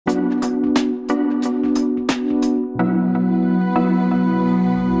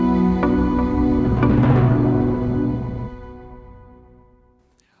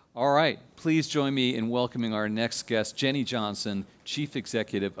Please join me in welcoming our next guest, Jenny Johnson, Chief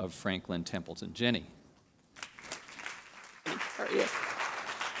Executive of Franklin Templeton. Jenny. How are you?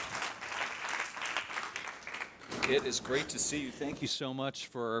 It is great to see you. Thank you so much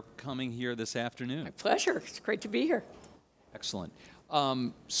for coming here this afternoon. My pleasure. It's great to be here. Excellent.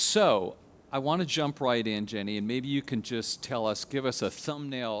 So I want to jump right in, Jenny, and maybe you can just give us a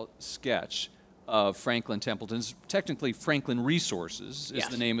thumbnail sketch of Franklin Templeton's. Technically, Franklin Resources is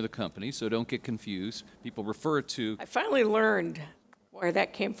the name of the company, so don't get confused. People refer to... I finally learned where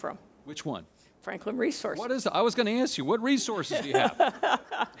that came from. Which one? Franklin Resources. What is? I was going to ask you, what resources do you have?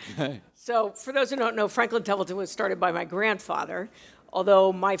 Okay. So for those who don't know, Franklin Templeton was started by my grandfather,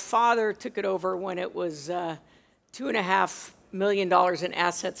 although my father took it over when it was $2.5 million in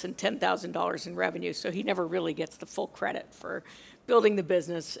assets and $10,000 in revenue, so he never really gets the full credit for building the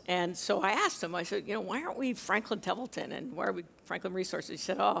business. And so I asked him, I said, why aren't we Franklin Templeton and why are we Franklin Resources? He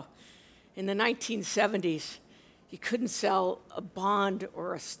said, in the 1970s, you couldn't sell a bond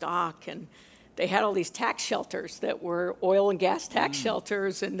or a stock, and they had all these tax shelters that were oil and gas tax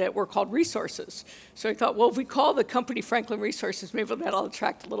shelters and that were called resources. So I thought, well, if we call the company Franklin Resources, maybe that'll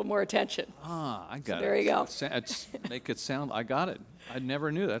attract a little more attention. I got it. There you go. Make it sound, I got it. I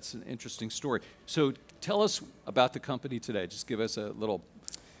never knew. That's an interesting story. So tell us about the company today. Just give us a little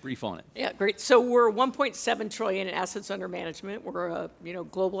brief on it. Yeah, great. So we're 1.7 trillion in assets under management. We're a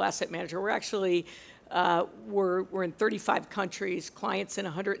global asset manager. We're actually we're in 35 countries, clients in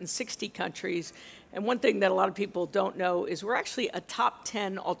 160 countries. And one thing that a lot of people don't know is we're actually a top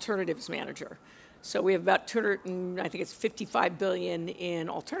 10 alternatives manager. So we have about 55 billion in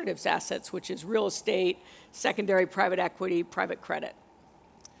alternatives assets, which is real estate, secondary private equity, private credit.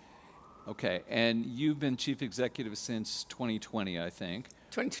 Okay, and you've been chief executive since 2020, I think.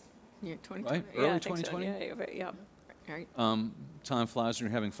 2020. Right? Yeah, Early I think 2020? So. Yeah. Right. Time flies when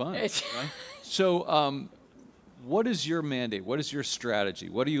you're having fun, right? So what is your mandate? What is your strategy?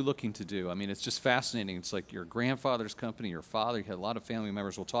 What are you looking to do? I mean, it's just fascinating. It's like your grandfather's company, your father, you had a lot of family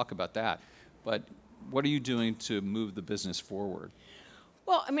members. We'll talk about that. But what are you doing to move the business forward?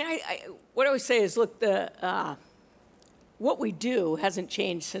 Well, I mean, what I always say is, look, what we do hasn't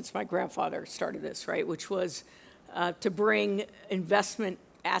changed since my grandfather started this, right? Which was to bring investment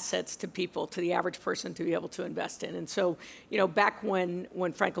assets to people, to the average person to be able to invest in. And so, back when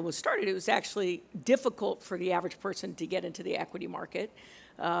Franklin was started, it was actually difficult for the average person to get into the equity market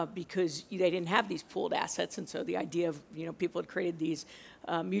because they didn't have these pooled assets. And so the idea of, people had created these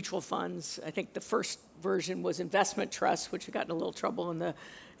mutual funds. I think the first version was investment trusts, which got in a little trouble in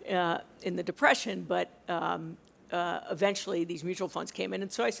the Depression, but eventually these mutual funds came in.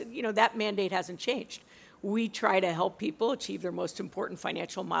 And so I said, that mandate hasn't changed. We try to help people achieve their most important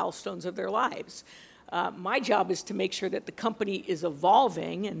financial milestones of their lives. My job is to make sure that the company is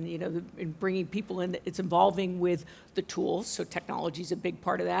evolving and, in bringing people in, it's evolving with the tools. So technology is a big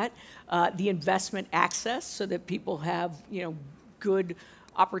part of that. The investment access so that people have, good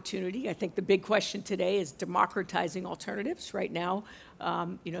opportunity. I think the big question today is democratizing alternatives. Right now,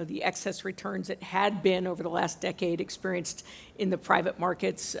 the excess returns that had been over the last decade experienced in the private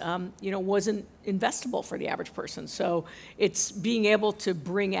markets, wasn't investable for the average person. So it's being able to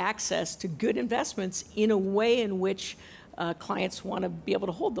bring access to good investments in a way in which clients want to be able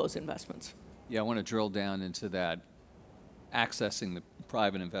to hold those investments. Yeah, I want to drill down into that. Accessing the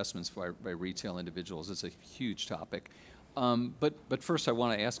private investments by retail individuals is a huge topic. But first, I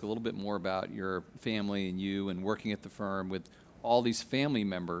want to ask a little bit more about your family and you and working at the firm with all these family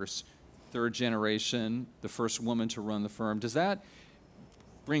members, third generation, the first woman to run the firm. Does that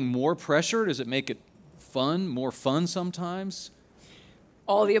bring more pressure? Does it make it fun, more fun sometimes?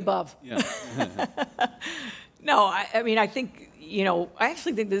 All of the above. Yeah. No, I think, I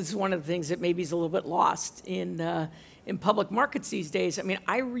actually think this is one of the things that maybe is a little bit lost in public markets these days. I mean,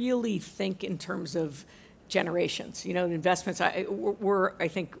 I really think in terms of generations. Investments, we're, I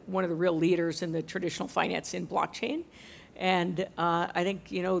think, one of the real leaders in the traditional finance in blockchain. And I think,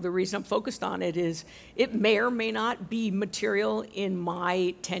 the reason I'm focused on it is it may or may not be material in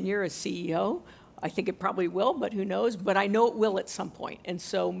my tenure as CEO. I think it probably will, but who knows? But I know it will at some point. And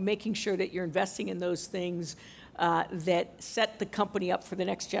so making sure that you're investing in those things that set the company up for the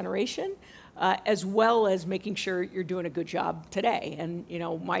next generation, as well as making sure you're doing a good job today. And,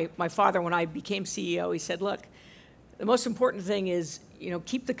 my father, when I became CEO, he said, look, the most important thing is,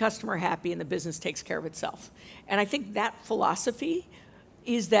 keep the customer happy and the business takes care of itself. And I think that philosophy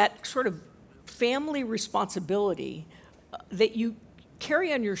is that sort of family responsibility that you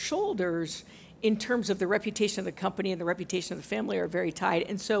carry on your shoulders in terms of the reputation of the company and the reputation of the family are very tied.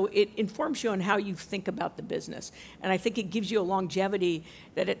 And so it informs you on how you think about the business. And I think it gives you a longevity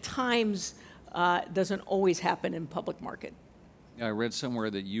that at times doesn't always happen in public market. I read somewhere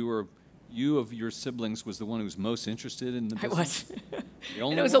that you of your siblings was the one who was most interested in the I business. was. The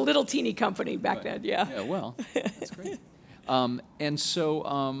only And it was one? a little teeny company back Right. then, yeah. Yeah, well, that's great. And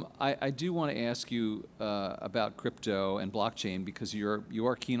so I do want to ask you about crypto and blockchain because you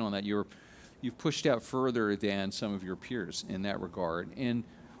are keen on that. You've pushed out further than some of your peers in that regard. And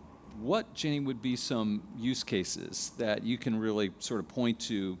what, Jenny, would be some use cases that you can really sort of point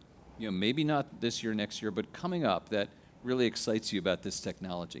to, maybe not this year, next year, but coming up that really excites you about this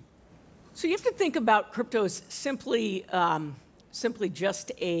technology? So you have to think about crypto as simply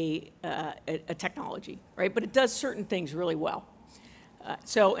just a technology, right? But it does certain things really well.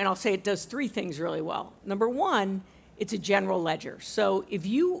 And I'll say it does three things really well. Number one, it's a general ledger. So if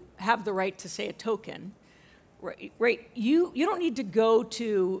you have the right to say a token, right, you don't need to go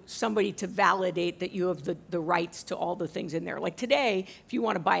to somebody to validate that you have the rights to all the things in there. Like today, if you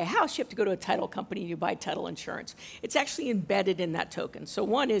want to buy a house, you have to go to a title company and you buy title insurance. It's actually embedded in that token. So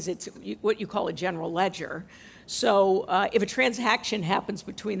one is it's what you call a general ledger. So if a transaction happens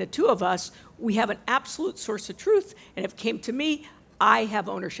between the two of us, we have an absolute source of truth, and if it came to me, I have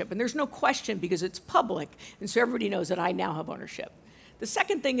ownership. And there's no question because it's public, and so everybody knows that I now have ownership. The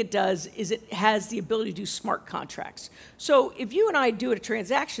second thing it does is it has the ability to do smart contracts. So if you and I do a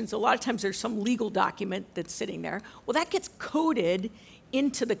transaction, a lot of times there's some legal document that's sitting there. Well, that gets coded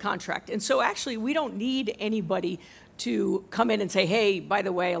into the contract. And so actually we don't need anybody to come in and say, hey, by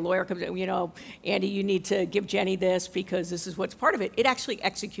the way, a lawyer comes in, Andy, you need to give Jenny this because this is what's part of it. It actually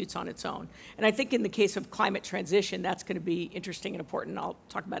executes on its own. And I think in the case of climate transition, that's going to be interesting and important. I'll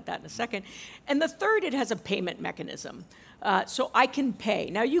talk about that in a second. And the third, it has a payment mechanism. So I can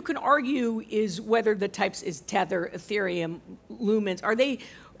pay. Now you can argue is whether the types is Tether, Ethereum, Lumens, are they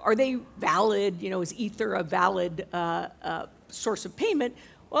valid? Is Ether a valid source of payment?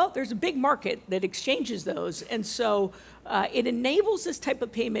 Well, there's a big market that exchanges those. And so it enables this type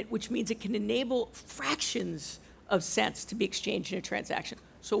of payment, which means it can enable fractions of cents to be exchanged in a transaction.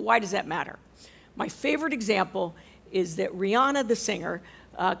 So why does that matter? My favorite example is that Rihanna, the singer,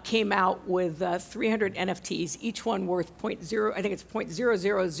 came out with 300 NFTs, each one worth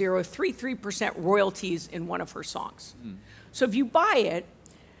 0.00033% royalties in one of her songs. So if you buy it,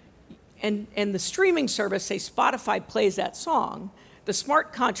 and the streaming service, say Spotify, plays that song, the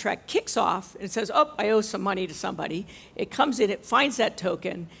smart contract kicks off and it says, oh, I owe some money to somebody. It comes in, it finds that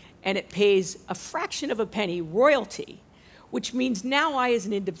token, and it pays a fraction of a penny royalty, which means now I, as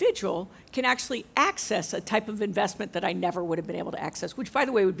an individual, can actually access a type of investment that I never would have been able to access, which, by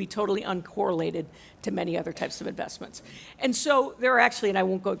the way, would be totally uncorrelated to many other types of investments. And so there are actually, and I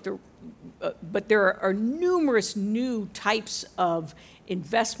won't go through, but there are numerous new types of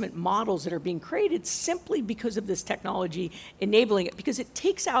investment models that are being created simply because of this technology enabling it, because it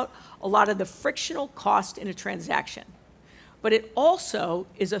takes out a lot of the frictional cost in a transaction. But it also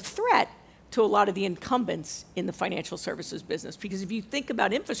is a threat to a lot of the incumbents in the financial services business. Because if you think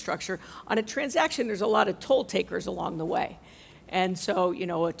about infrastructure, on a transaction, there's a lot of toll takers along the way. And so,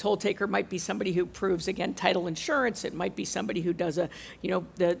 a toll taker might be somebody who proves, again, title insurance. It might be somebody who does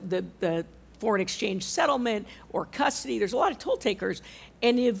the foreign exchange settlement or custody. There's a lot of toll takers.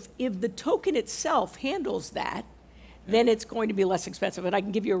 And if the token itself handles that, then it's going to be less expensive. And I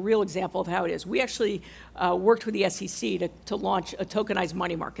can give you a real example of how it is. We actually worked with the SEC to launch a tokenized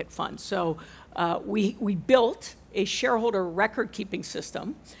money market fund. So we built a shareholder record-keeping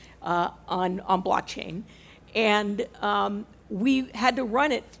system on blockchain. And we had to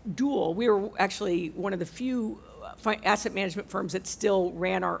run it dual. We were actually one of the few asset management firms that still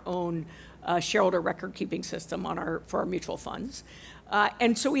ran our own shareholder record-keeping system for our mutual funds.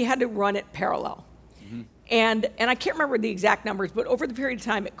 And so we had to run it parallel. And I can't remember the exact numbers, but over the period of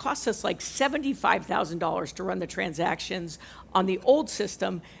time, it cost us like $75,000 to run the transactions on the old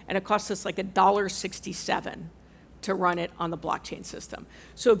system, and it cost us like $1.67 to run it on the blockchain system.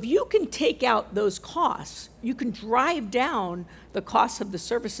 So if you can take out those costs, you can drive down the costs of the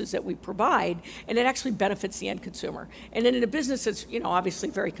services that we provide, and it actually benefits the end consumer. And then in a business that's obviously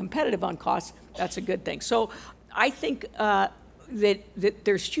very competitive on costs, that's a good thing. So I think that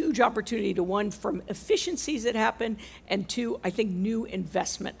there's huge opportunity to, one, from efficiencies that happen, and two, I think new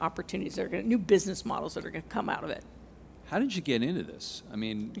investment opportunities new business models that are going to come out of it. How did you get into this? I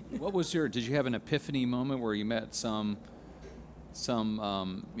mean, did you have an epiphany moment where you met some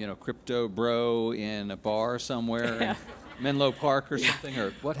crypto bro in a bar somewhere in Menlo Park or something,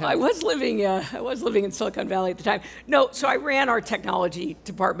 or what happened? I was living in Silicon Valley at the time. No, so I ran our technology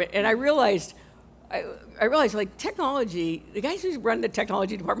department, and I realized, I realized, like, technology, the guys who run the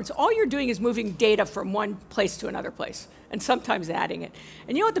technology departments, all you're doing is moving data from one place to another place, and sometimes adding it.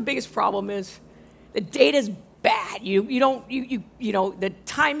 And you know what the biggest problem is? The data's bad. You know, the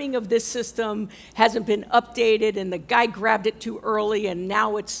timing of this system hasn't been updated, and the guy grabbed it too early, and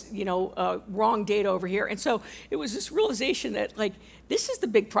now it's, you know, wrong data over here. And so it was this realization that, like, this is the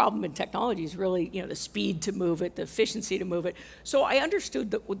big problem in technology, is really, you know, the speed to move it, the efficiency to move it. So I understood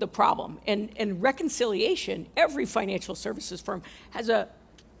the problem. And reconciliation, every financial services firm has a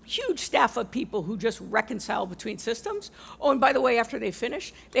huge staff of people who just reconcile between systems. Oh, and by the way, after they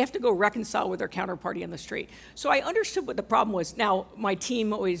finish, they have to go reconcile with their counterparty on the street. So I understood what the problem was. Now, my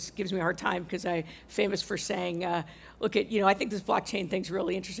team always gives me a hard time because I'm famous for saying, look, you know, I think this blockchain thing's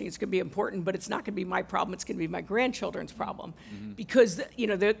really interesting. It's going to be important, but it's not going to be my problem. It's going to be my grandchildren's problem. Because, you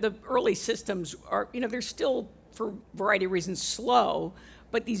know, the early systems are, you know, they're still, for a variety of reasons, slow,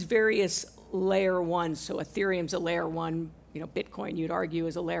 but these various layer ones, so Ethereum's a layer one, you know, Bitcoin, you'd argue,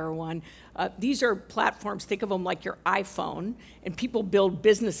 is a layer one. These are platforms, think of them like your iPhone, and people build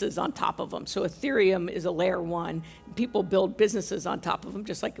businesses on top of them. So Ethereum is a layer one. People build businesses on top of them,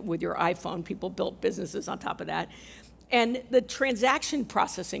 just like with your iPhone, people built businesses on top of that. And the transaction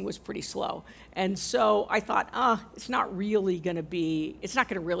processing was pretty slow. And so I thought, it's not really gonna be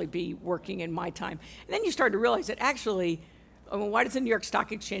working in my time. And then you start to realize that actually, I mean, why does the New York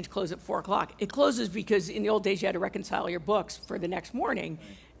Stock Exchange close at 4 o'clock? It closes because in the old days you had to reconcile your books for the next morning.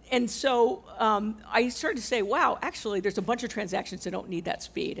 And so I started to say, wow, actually there's a bunch of transactions that don't need that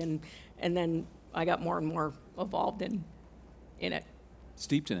speed. And then I got more and more involved in it.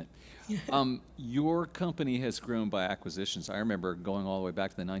 Steeped in it. Your company has grown by acquisitions. I remember going all the way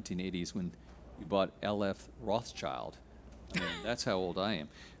back to the 1980s when you bought L.F. Rothschild. I mean, that's how old I am.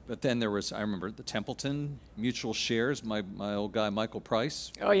 But then there was, I remember, the Templeton Mutual Shares, my old guy, Michael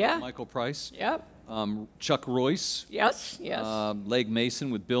Price. Oh, yeah? Michael Price. Yep. Chuck Royce. Yes, yes. Legg Mason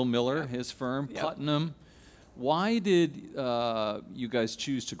with Bill Miller, Yep. his firm. Yep. Putnam. Why did you guys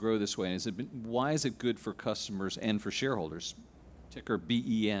choose to grow this way? And why is it good for customers and for shareholders? Ticker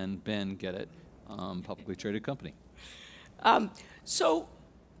BEN, Ben, get it, publicly traded company. So,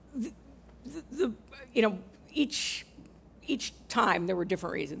 you know, each time there were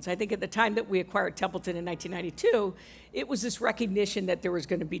different reasons. I think at the time that we acquired Templeton in 1992, it was this recognition that there was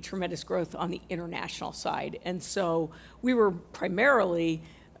going to be tremendous growth on the international side. And so we were primarily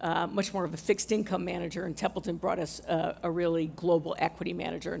much more of a fixed income manager, and Templeton brought us a really global equity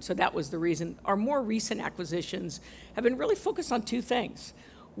manager. And so that was the reason. Our more recent acquisitions have been really focused on two things.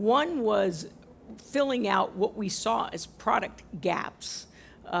 One was filling out what we saw as product gaps.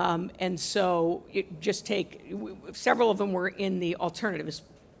 And so several of them were in the alternatives.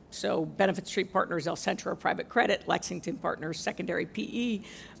 So Benefit Street Partners, El Centro Private Credit, Lexington Partners, Secondary PE,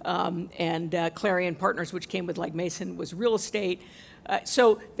 and Clarion Partners, which came with Legg Mason, was real estate.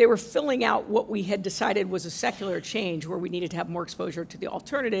 So they were filling out what we had decided was a secular change where we needed to have more exposure to the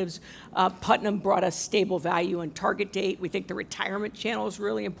alternatives. Putnam brought us stable value and target date. We think the retirement channel is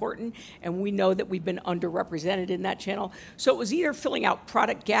really important, and we know that we've been underrepresented in that channel. So it was either filling out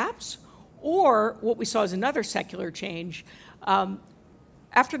product gaps, or what we saw as another secular change.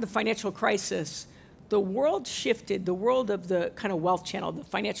 After the financial crisis, the world shifted, the world of the kind of wealth channel, the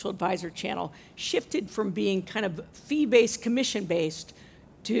financial advisor channel, shifted from being kind of fee-based, commission-based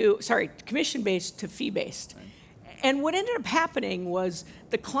to fee-based. Right. And what ended up happening was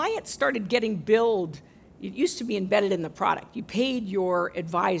the client started getting billed. It used to be embedded in the product. You paid your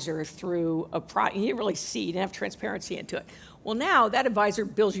advisor through a product. You didn't really see, you didn't have transparency into it. Well, now that advisor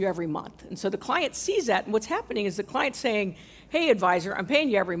bills you every month. And so the client sees that, and what's happening is the client's saying, hey, advisor, I'm paying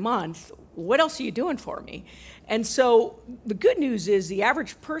you every month. What else are you doing for me? And so the good news is the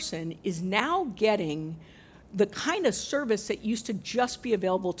average person is now getting the kind of service that used to just be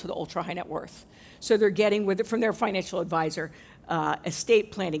available to the ultra high net worth. So they're getting from their financial advisor,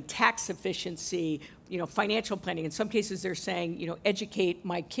 estate planning, tax efficiency, financial planning. In some cases, they're saying, educate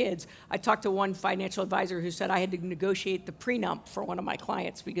my kids. I talked to one financial advisor who said I had to negotiate the prenup for one of my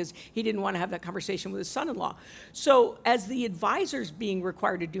clients because he didn't want to have that conversation with his son-in-law. So as the advisor's being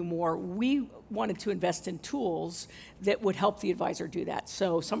required to do more, we wanted to invest in tools that would help the advisor do that.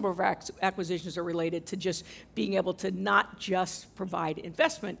 So some of our acquisitions are related to just being able to not just provide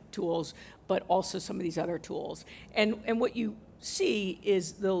investment tools, but also some of these other tools. And what you see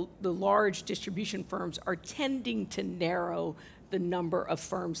is the large distribution firms are tending to narrow the number of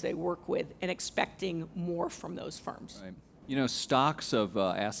firms they work with and expecting more from those firms. Right. Stocks of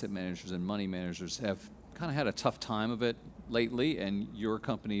asset managers and money managers have kind of had a tough time of it lately, and your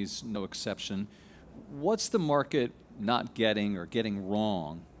company's no exception. What's the market not getting or getting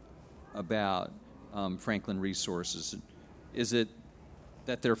wrong about Franklin Resources? Is it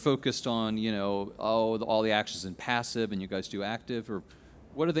that they're focused on, all the actions in passive and you guys do active, or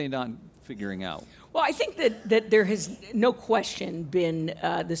what are they not figuring out? Well, I think that there has no question been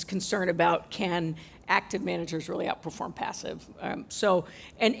this concern about can active managers really outperform passive. And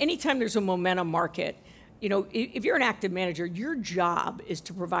anytime there's a momentum market, if you're an active manager, your job is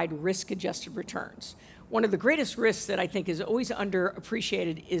to provide risk-adjusted returns. One of the greatest risks that I think is always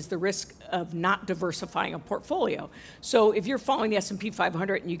underappreciated is the risk of not diversifying a portfolio. So if you're following the S&P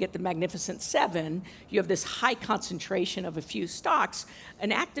 500 and you get the Magnificent Seven, you have this high concentration of a few stocks.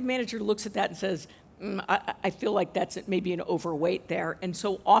 An active manager looks at that and says, I feel like that's maybe an overweight there, and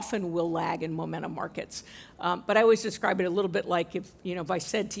so often will lag in momentum markets. But I always describe it a little bit like if I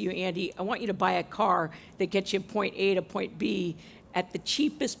said to you, Andy, I want you to buy a car that gets you point A to point B at the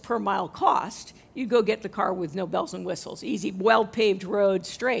cheapest per mile cost, you go get the car with no bells and whistles, easy, well-paved road,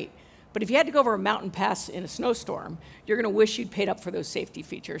 straight. But if you had to go over a mountain pass in a snowstorm, you're going to wish you'd paid up for those safety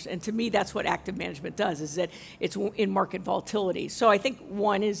features. And to me, that's what active management does, is that it's in market volatility. So I think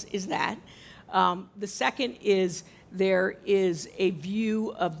one is that. The second is there is a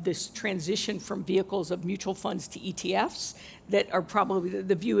view of this transition from vehicles of mutual funds to ETFs that are probably,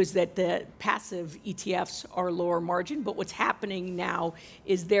 the view is that the passive ETFs are lower margin, but what's happening now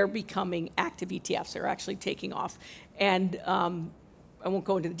is they're becoming active ETFs. They're actually taking off. And I won't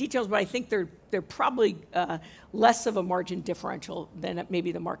go into the details, but I think they're probably less of a margin differential than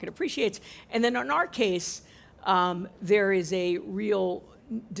maybe the market appreciates. And then in our case, there is a real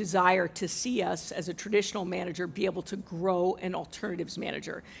desire to see us as a traditional manager be able to grow an alternatives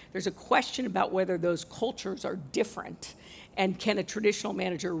manager. There's a question about whether those cultures are different, and can a traditional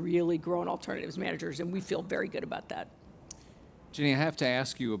manager really grow an alternatives managers, and we feel very good about that. Jenny, I have to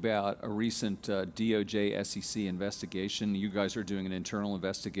ask you about a recent DOJ SEC investigation. You guys are doing an internal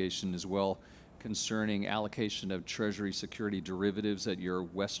investigation as well concerning allocation of Treasury security derivatives at your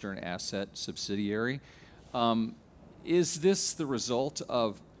Western Asset subsidiary. Is this the result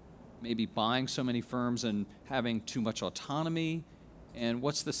of maybe buying so many firms and having too much autonomy? And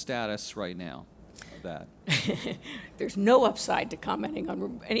what's the status right now of that? There's no upside to commenting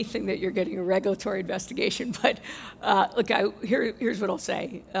on anything that you're getting a regulatory investigation. But look, here's what I'll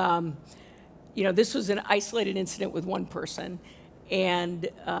say. This was an isolated incident with one person. And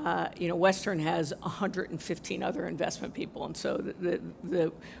Western has 115 other investment people, and so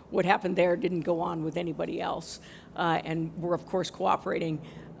what happened there didn't go on with anybody else, and we're of course cooperating.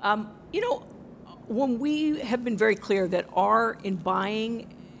 When we have been very clear that in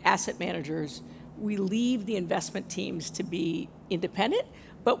buying asset managers, we leave the investment teams to be independent,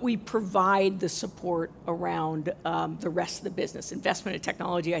 but we provide the support around the rest of the business. Investment in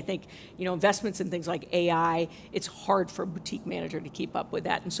technology, I think, investments in things like AI, it's hard for a boutique manager to keep up with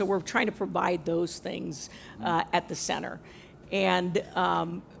that. And so we're trying to provide those things at the center. And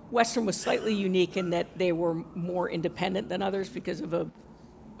Western was slightly unique in that they were more independent than others because of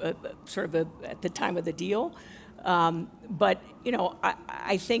at the time of the deal. But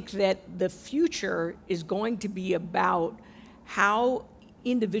I think that the future is going to be about how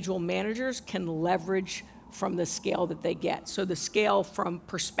individual managers can leverage from the scale that they get. So the scale from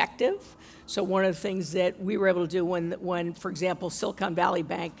perspective. So one of the things that we were able to do when for example, Silicon Valley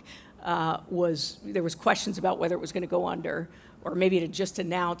Bank there was questions about whether it was going to go under, or maybe it had just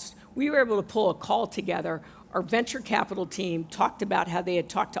announced, we were able to pull a call together. Our venture capital team talked about how they had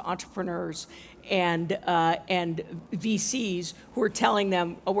talked to entrepreneurs and VCs who were telling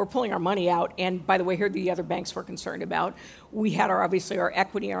them, oh, we're pulling our money out. And by the way, here the other banks were concerned about. We had obviously our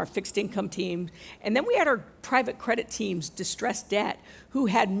equity and our fixed income team. And then we had our private credit teams, distressed debt, who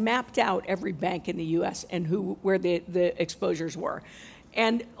had mapped out every bank in the US and where the exposures were.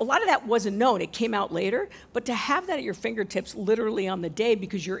 And a lot of that wasn't known. It came out later. But to have that at your fingertips literally on the day,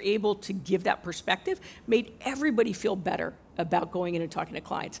 because you're able to give that perspective, made everybody feel better about going in and talking to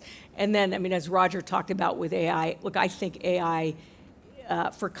clients. And then, as Roger talked about with AI, look, I think AI,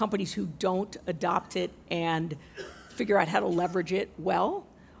 for companies who don't adopt it and figure out how to leverage it well,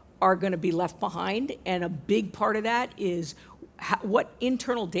 are going to be left behind. And a big part of that is what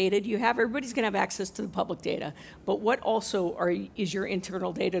internal data do you have? Everybody's going to have access to the public data, but what also is your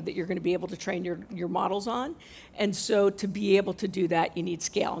internal data that you're going to be able to train your models on? And so to be able to do that, you need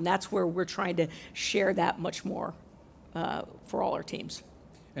scale, and that's where we're trying to share that much more for all our teams.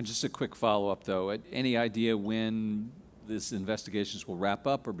 And just a quick follow-up, though. Any idea when this investigations will wrap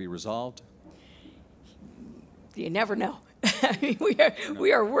up or be resolved? You never know.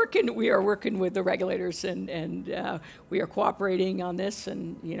 We are working with the regulators, and we are cooperating on this,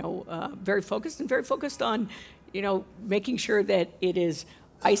 and very focused on making sure that it is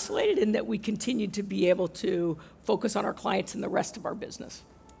isolated and that we continue to be able to focus on our clients and the rest of our business.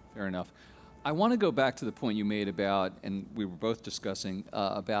 Fair enough. I want to go back to the point you made about, and we were both discussing,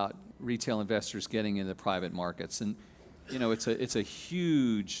 about retail investors getting into private markets. And, you know, it's a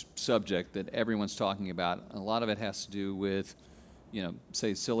huge subject that everyone's talking about. A lot of it has to do with, you know,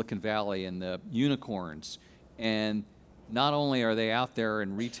 say Silicon Valley and the unicorns. And not only are they out there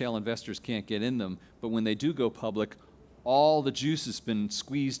and retail investors can't get in them, but when they do go public, all the juice has been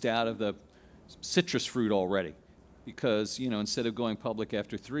squeezed out of the citrus fruit already. Because, you know, instead of going public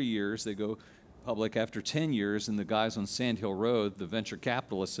after 3 years, they go public after 10 years, and the guys on Sand Hill Road, the venture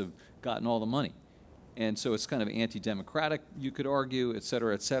capitalists, have gotten all the money. And so it's kind of anti-democratic, you could argue, et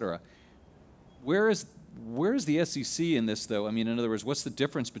cetera, et cetera. Where is the SEC in this, though? I mean, in other words, what's the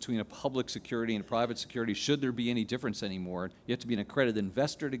difference between a public security and a private security? Should there be any difference anymore? You have to be an accredited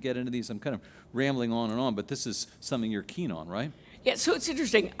investor to get into these. I'm kind of rambling on and on, but this is something you're keen on, right? Yeah, so it's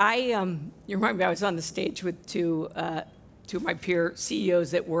interesting. You remind me, I was on the stage with two of my peer CEOs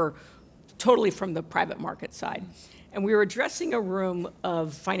that were totally from the private market side. And we were addressing a room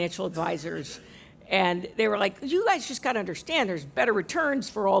of financial advisors, and they were like, you guys just got to understand there's better returns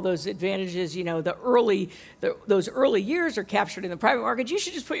for all those advantages. You know, those early years are captured in the private market. You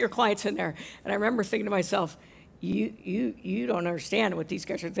should just put your clients in there. And I remember thinking to myself, you don't understand what these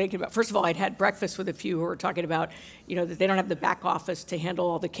guys are thinking about. First of all, I'd had breakfast with a few who were talking about, you know, that they don't have the back office to handle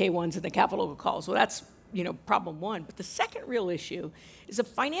all the K-1s and the capital calls. Well, that's, you know, problem one. But the second real issue is a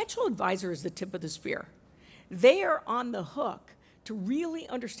financial advisor is the tip of the spear. They are on the hook to really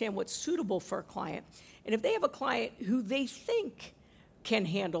understand what's suitable for a client. And if they have a client who they think can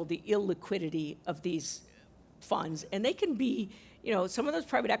handle the illiquidity of these funds, and they can be, you know, some of those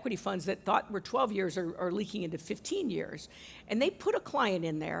private equity funds that thought were 12 years are leaking into 15 years, and they put a client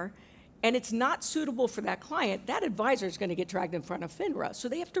in there, and it's not suitable for that client, that advisor is going to get dragged in front of FINRA. So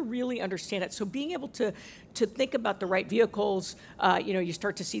they have to really understand it. So being able to think about the right vehicles, you know, you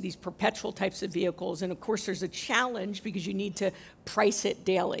start to see these perpetual types of vehicles, and of course there's a challenge because you need to price it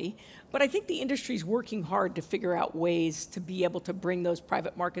daily. But I think the industry is working hard to figure out ways to be able to bring those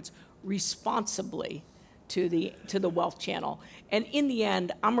private markets responsibly to the wealth channel. And in the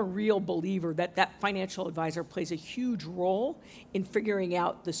end, I'm a real believer that that financial advisor plays a huge role in figuring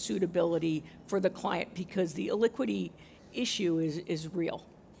out the suitability for the client, because the illiquidity issue is real.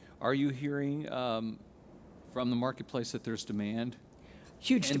 Are you hearing from the marketplace that there's demand?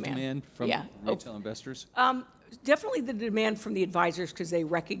 Huge demand. From retail investors? Definitely the demand from the advisors, because they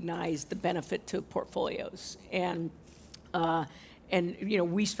recognize the benefit to portfolios. And you know,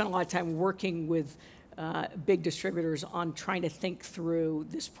 we spent a lot of time working with big distributors on trying to think through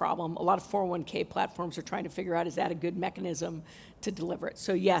this problem. A lot of 401k platforms are trying to figure out, is that a good mechanism to deliver it?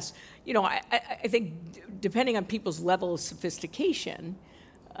 So yes, you know, I think depending on people's level of sophistication,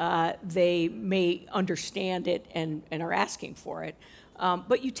 they may understand it and are asking for it.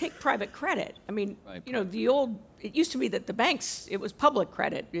 But you take private credit. I mean, right. You know, it used to be that the banks, it was public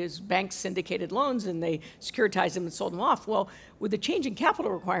credit. Banks syndicated loans and they securitized them and sold them off. Well, with the change in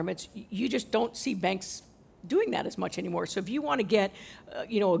capital requirements, you just don't see banks doing that as much anymore. So if you want to get,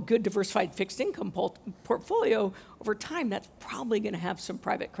 you know, a good diversified fixed income portfolio over time, that's probably going to have some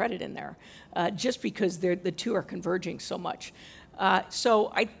private credit in there, just because the two are converging so much.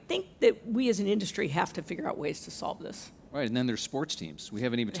 So I think that we as an industry have to figure out ways to solve this. Right, and then there's sports teams. We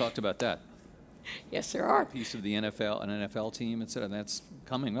haven't even talked about that. Yes, there are. A piece of the NFL, an NFL team, et cetera, and that's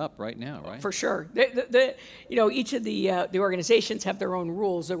coming up right now, right? For sure. You know, each of the organizations have their own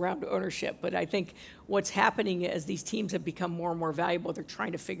rules around ownership, but I think what's happening as these teams have become more and more valuable, they're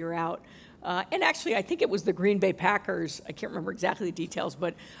trying to figure out. And actually, I think it was the Green Bay Packers, I can't remember exactly the details,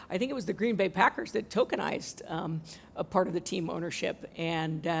 but I think it was the Green Bay Packers that tokenized a part of the team ownership.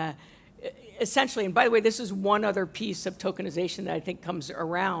 And essentially, and by the way, this is one other piece of tokenization that I think comes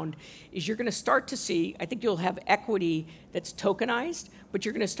around, is you're going to start to see, I think you'll have equity that's tokenized, but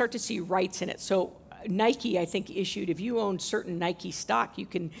you're going to start to see rights in it. So Nike, I think, issued, if you own certain Nike stock, you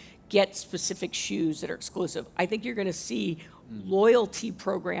can get specific shoes that are exclusive. I think you're going to see loyalty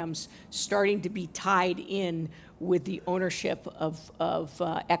programs starting to be tied in with the ownership of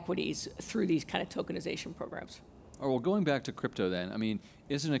equities through these kind of tokenization programs. Oh, well, going back to crypto then, I mean,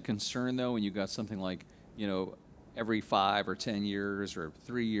 isn't it a concern, though, when you've got something like, you know, every 5 or 10 years or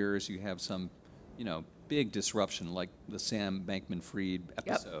 3 years you have some, you know, big disruption like the Sam Bankman-Fried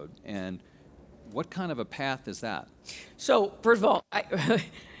episode? Yep. And what kind of a path is that? So, first of all,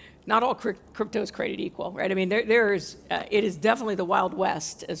 not all crypto is created equal, right? I mean, it is definitely the Wild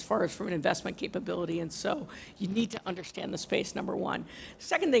West as far as from an investment capability, and so you need to understand the space, number one.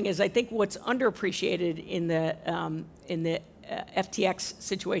 Second thing is, I think what's underappreciated in the FTX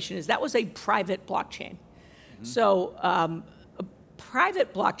situation is that was a private blockchain. So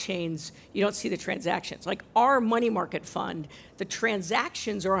private blockchains, you don't see the transactions. Like our money market fund, the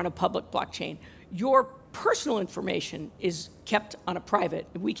transactions are on a public blockchain. Your personal information is kept on a private,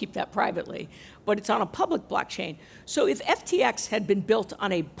 we keep that privately, but it's on a public blockchain. So if FTX had been built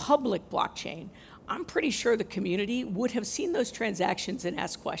on a public blockchain, I'm pretty sure the community would have seen those transactions and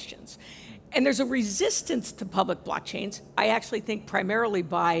asked questions. And there's a resistance to public blockchains, I actually think primarily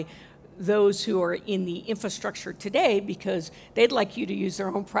by those who are in the infrastructure today, because they'd like you to use their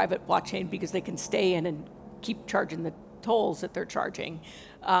own private blockchain because they can stay in and keep charging the tolls that they're charging.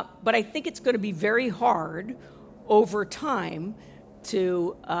 But I think it's going to be very hard over time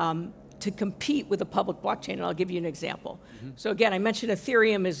to compete with a public blockchain, and I'll give you an example. So again, I mentioned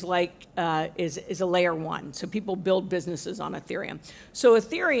Ethereum is like is a layer one, so people build businesses on Ethereum. So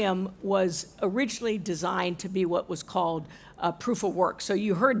Ethereum was originally designed to be what was called proof of work. So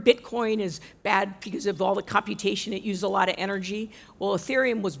you heard Bitcoin is bad because of all the computation, it used a lot of energy. Well,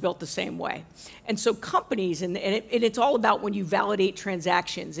 Ethereum was built the same way. And so companies, and it's all about when you validate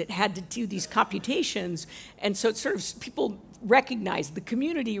transactions, it had to do these computations, and so it's sort of people recognized, the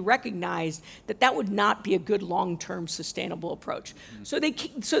community recognized that that would not be a good long-term sustainable approach. So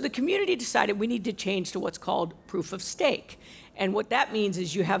the community decided we need to change to what's called proof of stake. And what that means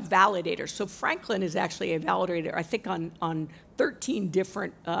is you have validators. So Franklin is actually a validator, I think on 13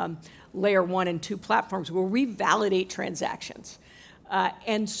 different layer 1 and 2 platforms where we validate transactions.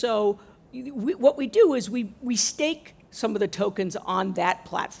 And so what we do is we stake some of the tokens on that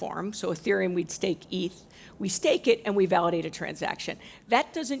platform. So Ethereum, we'd stake ETH. We stake it and we validate a transaction.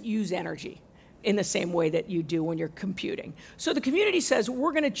 That doesn't use energy in the same way that you do when you're computing. So the community says,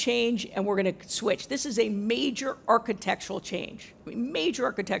 we're going to change and we're going to switch. This is a major architectural change, major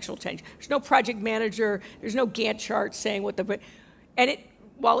architectural change. There's no project manager, there's no Gantt chart saying what the, and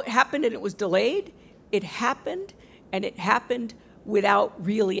while it happened and it was delayed, it happened and it happened without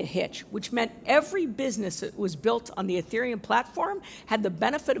really a hitch, which meant every business that was built on the Ethereum platform had the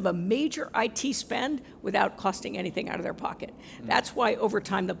benefit of a major IT spend without costing anything out of their pocket. That's why over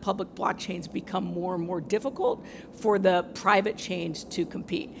time the public blockchains become more and more difficult for the private chains to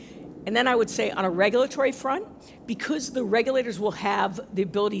compete. And then I would say on a regulatory front, because the regulators will have the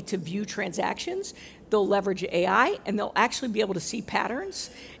ability to view transactions, they'll leverage AI and they'll actually be able to see patterns.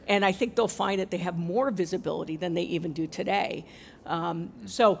 And I think they'll find that they have more visibility than they even do today.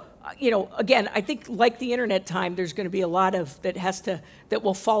 So, again, I think like the internet time, there's going to be a lot of that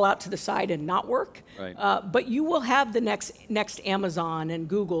will fall out to the side and not work. Right. But you will have the next Amazon and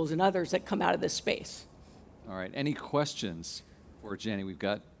Googles and others that come out of this space. All right. Any questions for Jenny? We've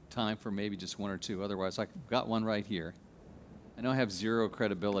got time for maybe just one or two. Otherwise, I've got one right here. I know I have zero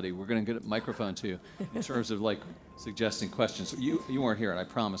credibility. We're going to get a microphone to you in terms of like suggesting questions. You weren't here, and I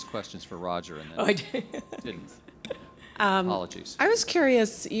promised questions for Roger, and then I did. didn't. Apologies. I was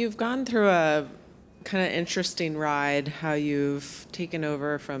curious, you've gone through a kind of interesting ride, how you've taken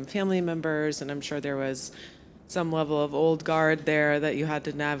over from family members, and I'm sure there was some level of old guard there that you had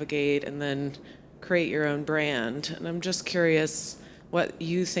to navigate and then create your own brand. And I'm just curious what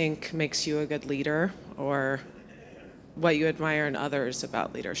you think makes you a good leader, or what you admire in others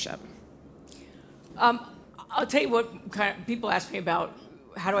about leadership. I'll tell you what kind of people ask me about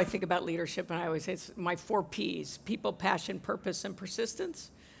how do I think about leadership, and I always say it's my 4 Ps: people, passion, purpose, and persistence.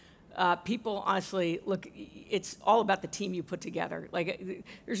 People, honestly, look, it's all about the team you put together. Like,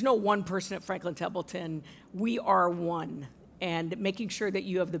 there's no one person at Franklin Templeton. We are one, and making sure that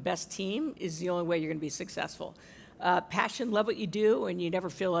you have the best team is the only way you're going to be successful. Passion, love what you do, and you never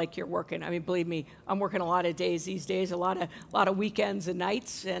feel like you're working. I mean, believe me, I'm working a lot of days these days, a lot of weekends and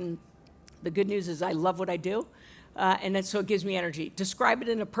nights, and the good news is I love what I do. And then so it gives me energy. Describe it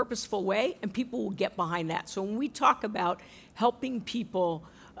in a purposeful way, and people will get behind that. So when we talk about helping people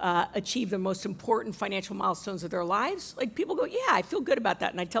achieve the most important financial milestones of their lives, like people go, yeah, I feel good about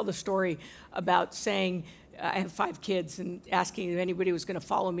that. And I tell the story about saying, I have 5 kids, and asking if anybody was going to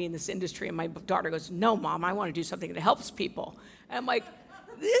follow me in this industry. And my daughter goes, no, Mom, I want to do something that helps people. And I'm like,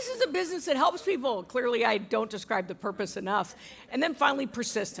 this is a business that helps people. Clearly, I don't describe the purpose enough. And then finally,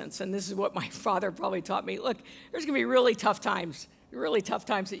 persistence. And this is what my father probably taught me. Look, there's going to be really tough times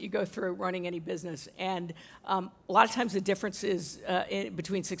that you go through running any business. And a lot of times the difference is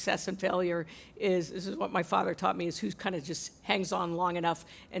between success and failure is, this is what my father taught me, is who kind of just hangs on long enough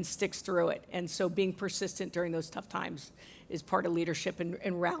and sticks through it. And so being persistent during those tough times is part of leadership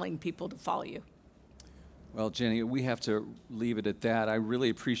and rallying people to follow you. Well, Jenny, we have to leave it at that. I really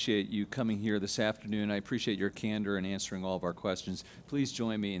appreciate you coming here this afternoon. I appreciate your candor in answering all of our questions. Please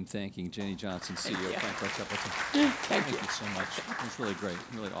join me in thanking Jenny Johnson, CEO of Franklin Templeton. Thank you. Thank you so much. It was really great,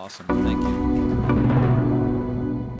 really awesome. Thank you.